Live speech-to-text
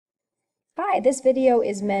Hi, this video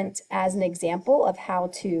is meant as an example of how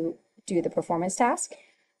to do the performance task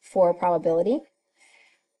for probability.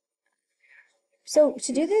 So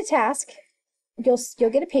to do the task, you'll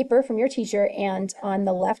get a paper from your teacher, and on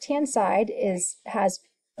the left-hand side has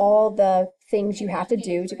all the things you have to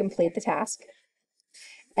do to complete the task.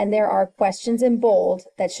 And there are questions in bold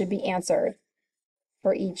that should be answered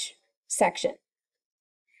for each section.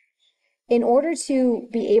 In order to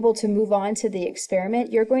be able to move on to the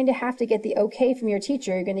experiment, you're going to have to get the okay from your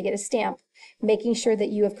teacher. You're going to get a stamp making sure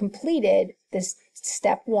that you have completed this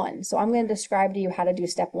step one. So I'm going to describe to you how to do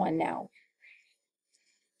step one now.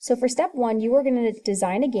 So for step one, you are going to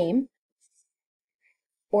design a game,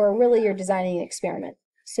 or really you're designing an experiment.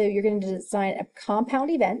 So you're going to design a compound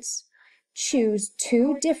events, choose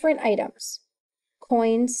two different items,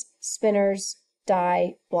 coins, spinners,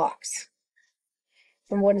 die, blocks,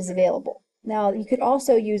 from what is available. Now, you could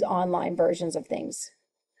also use online versions of things.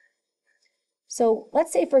 So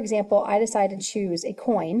let's say, for example, I decide to choose a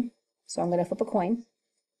coin. So I'm going to flip a coin.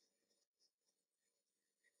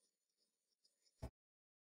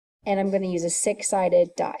 And I'm going to use a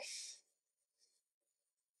six-sided die.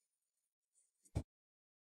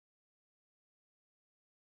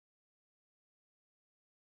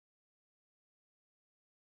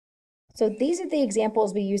 So these are the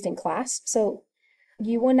examples we used in class. So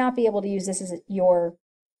you will not be able to use this as your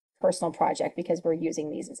personal project because we're using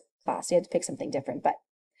these as class. You have to pick something different. But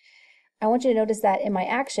I want you to notice that in my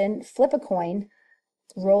action, flip a coin,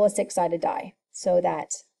 roll a six-sided die, so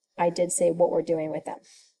that I did say what we're doing with them.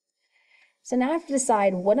 So now I have to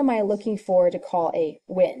decide, what am I looking for to call a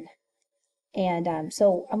win? And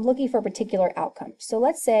so I'm looking for a particular outcome. So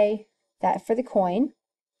let's say that for the coin,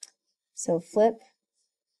 so flip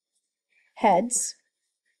heads,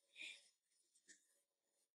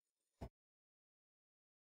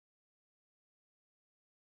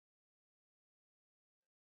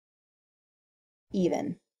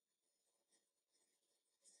 even.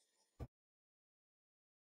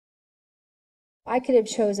 I could have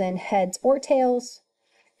chosen heads or tails,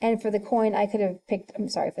 and for the coin, I could have picked, I'm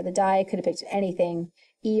sorry, for the die, I could have picked anything,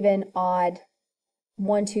 even, odd,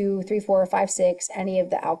 1, 2, 3, 4, 5, 6, any of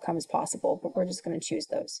the outcomes possible, but we're just going to choose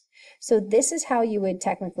those. So this is how you would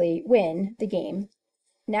technically win the game.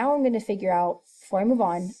 Now I'm going to figure out, before I move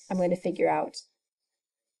on, I'm going to figure out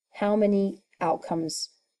how many outcomes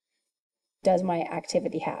does my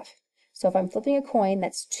activity have. So if I'm flipping a coin,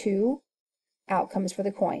 that's 2 outcomes for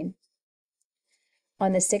the coin.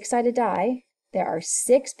 On the six-sided die, there are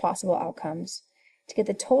 6 possible outcomes. To get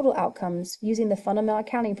the total outcomes, using the fundamental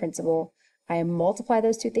accounting principle, I multiply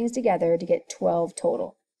those two things together to get 12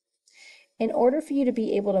 total. In order for you to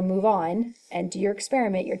be able to move on and do your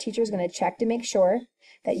experiment, your teacher is going to check to make sure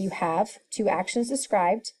that you have 2 actions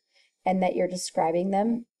described and that you're describing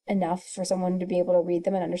them enough for someone to be able to read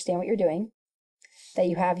them and understand what you're doing, that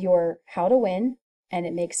you have your how to win and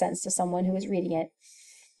it makes sense to someone who is reading it,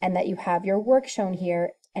 and that you have your work shown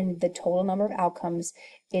here and the total number of outcomes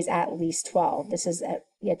is at least 12.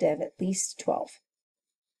 You have to have at least 12.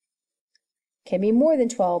 Can be more than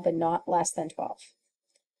 12, but not less than 12.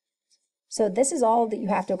 So this is all that you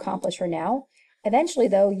have to accomplish for now. Eventually,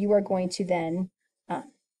 though, you are going to then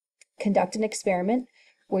conduct an experiment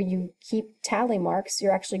where you keep tally marks.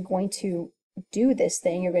 You're actually going to do this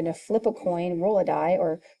thing. You're going to flip a coin, roll a die,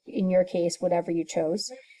 or in your case, whatever you chose.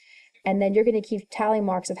 And then you're going to keep tally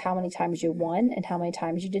marks of how many times you won and how many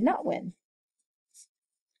times you did not win,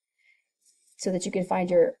 so that you can find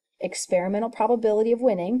your experimental probability of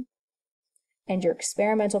winning and your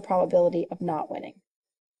experimental probability of not winning.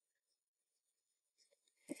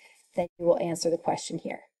 Then you will answer the question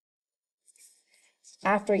here.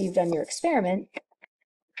 After you've done your experiment,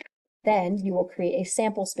 then you will create a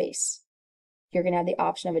sample space. You're going to have the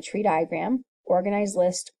option of a tree diagram, organized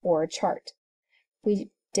list, or a chart. We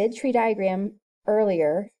did tree diagram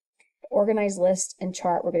earlier. Organized list and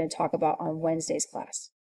chart we're going to talk about on Wednesday's class.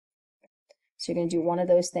 So you're going to do one of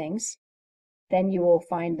those things. Then you will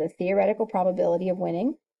find the theoretical probability of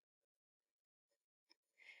winning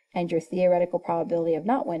and your theoretical probability of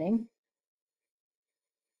not winning.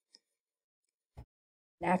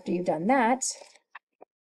 And after you've done that,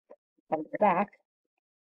 come back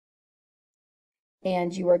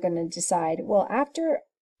and you are going to decide, well, after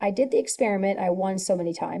I did the experiment, I won so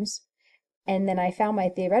many times, and then I found my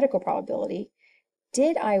theoretical probability.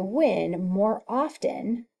 Did I win more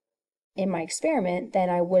often in my experiment than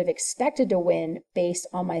I would have expected to win based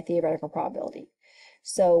on my theoretical probability?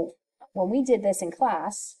 So when we did this in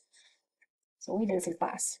class,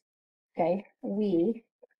 okay, we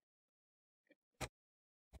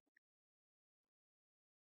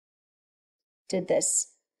did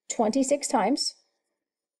this 26 times.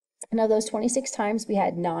 And of those 26 times, we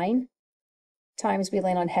had 9 times we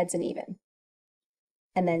land on heads and even.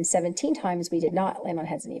 And then 17 times we did not land on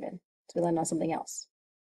heads and even. So we landed on something else.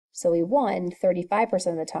 So we won 35%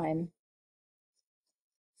 of the time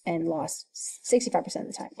and lost 65% of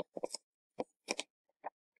the time.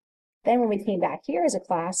 Then when we came back here as a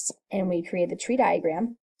class and we created the tree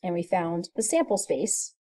diagram and we found the sample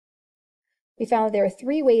space, we found that there are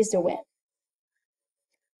 3 ways to win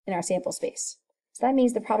in our sample space. So that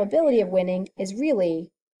means the probability of winning is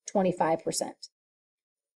really 25%.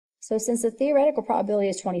 So since the theoretical probability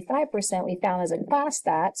is 25%, we found as a class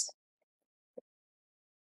that,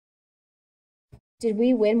 did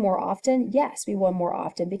we win more often? Yes, we won more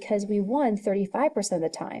often because we won 35% of the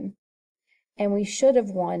time, and we should have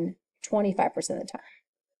won 25% of the time.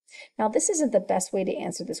 Now, this isn't the best way to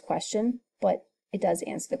answer this question, but it does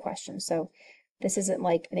answer the question. So this isn't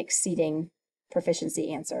like an exceeding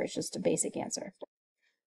proficiency answer. It's just a basic answer.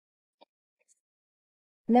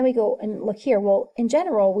 And then we go and look here. Well, in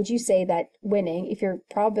general, would you say that winning, if your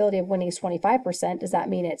probability of winning is 25%, does that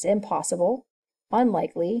mean it's impossible,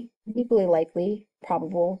 unlikely, equally likely,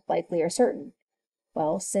 probable, likely, or certain?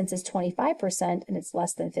 Well, since it's 25% and it's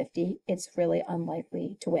less than 50, it's really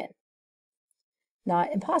unlikely to win.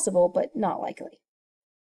 Not impossible, but not likely.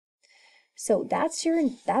 So that's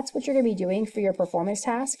what you're going to be doing for your performance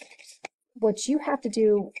task. What you have to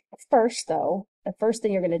do first, though, the first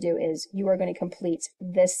thing you're going to do is you are going to complete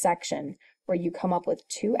this section where you come up with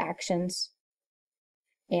 2 actions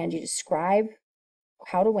and you describe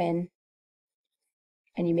how to win,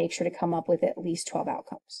 and you make sure to come up with at least 12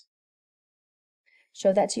 outcomes.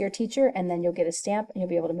 Show that to your teacher, and then you'll get a stamp and you'll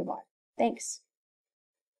be able to move on. Thanks.